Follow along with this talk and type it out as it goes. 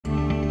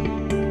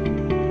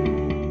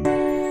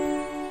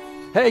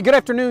Hey, good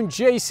afternoon,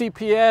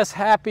 JCPS.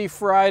 Happy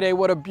Friday.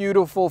 What a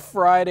beautiful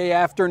Friday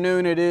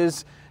afternoon it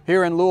is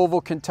here in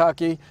Louisville,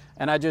 Kentucky.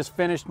 And I just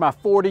finished my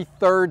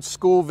 43rd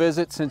school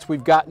visit since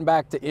we've gotten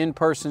back to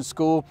in-person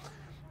school.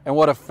 And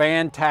what a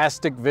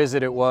fantastic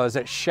visit it was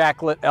at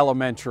Shacklet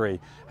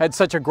Elementary. Had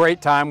such a great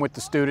time with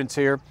the students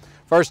here.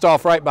 First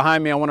off, right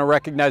behind me, I want to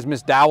recognize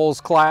Miss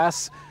Dowell's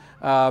class.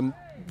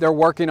 They're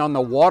working on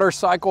the water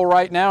cycle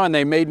right now, and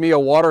they made me a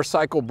water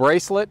cycle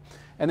bracelet.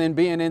 And then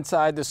being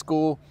inside the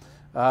school,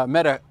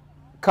 met a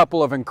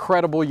couple of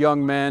incredible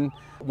young men,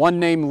 one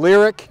named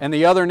Lyric and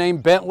the other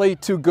named Bentley,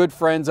 two good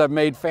friends. I've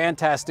made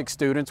fantastic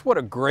students. What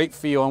a great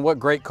feel and what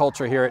great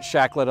culture here at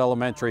Shacklet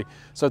Elementary.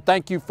 So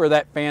thank you for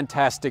that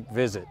fantastic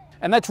visit.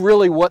 And that's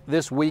really what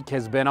this week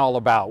has been all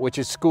about, which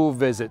is school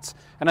visits.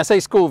 And I say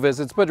school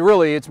visits, but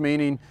really it's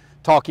meaning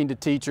talking to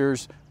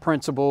teachers,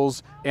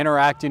 principals,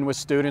 interacting with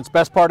students.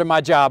 Best part of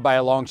my job by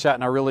a long shot,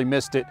 and I really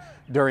missed it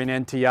during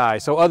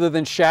NTI. So other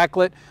than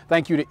Shacklet,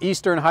 thank you to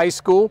Eastern High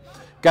School.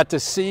 Got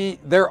to see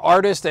their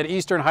artists at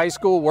Eastern High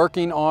School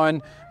working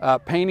on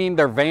painting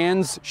their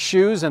Vans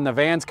shoes and the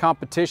Vans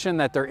competition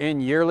that they're in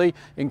yearly.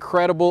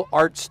 Incredible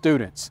art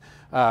students.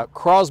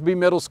 Crosby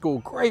Middle School,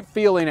 great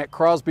feeling at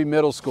Crosby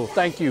Middle School.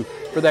 Thank you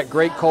for that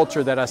great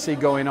culture that I see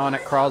going on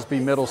at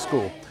Crosby Middle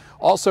School.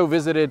 Also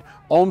visited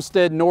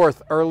Olmsted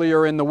North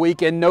earlier in the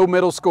week and No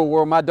Middle School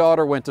where my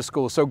daughter went to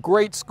school. So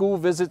great school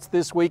visits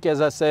this week,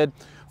 as I said,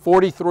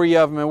 43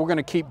 of them, and we're going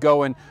to keep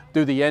going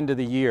through the end of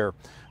the year.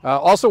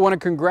 Also want to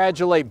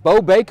congratulate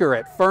Bo Baker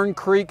at Fern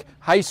Creek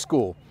High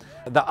School.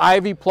 The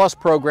Ivy Plus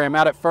program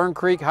out at Fern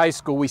Creek High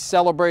School, we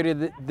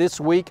celebrated it this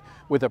week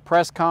with a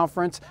press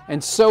conference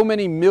and so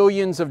many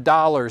millions of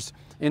dollars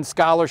in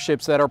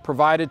scholarships that are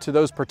provided to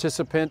those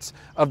participants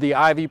of the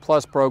Ivy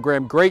Plus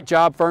program. Great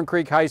job, Fern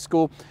Creek High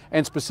School,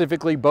 and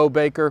specifically Bo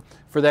Baker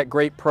for that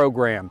great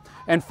program.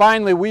 And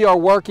finally, we are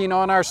working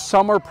on our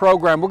summer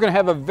program. We're going to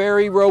have a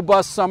very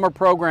robust summer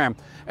program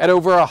at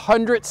over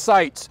 100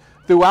 sites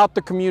throughout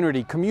the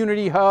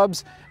community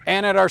hubs,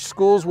 and at our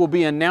schools. We'll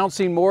be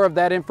announcing more of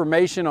that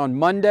information on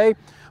Monday.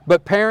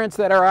 But parents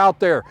that are out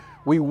there,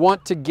 we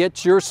want to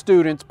get your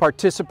students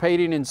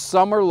participating in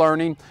summer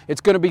learning.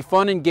 It's going to be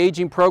fun,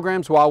 engaging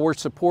programs while we're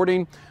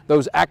supporting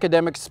those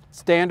academic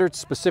standards,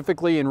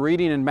 specifically in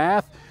reading and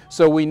math.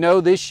 So we know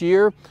this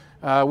year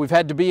we've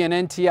had to be in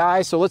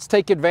NTI, so let's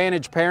take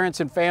advantage, parents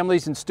and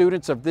families and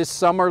students, of this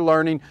summer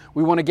learning.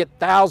 We want to get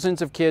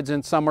thousands of kids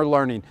in summer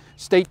learning.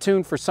 Stay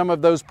tuned for some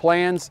of those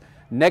plans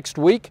next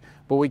week,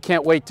 but we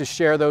can't wait to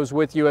share those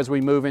with you as we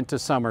move into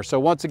summer. So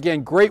once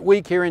again, great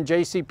week here in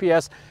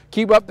JCPS.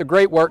 Keep up the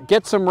great work,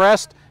 get some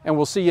rest, and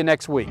we'll see you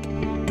next week.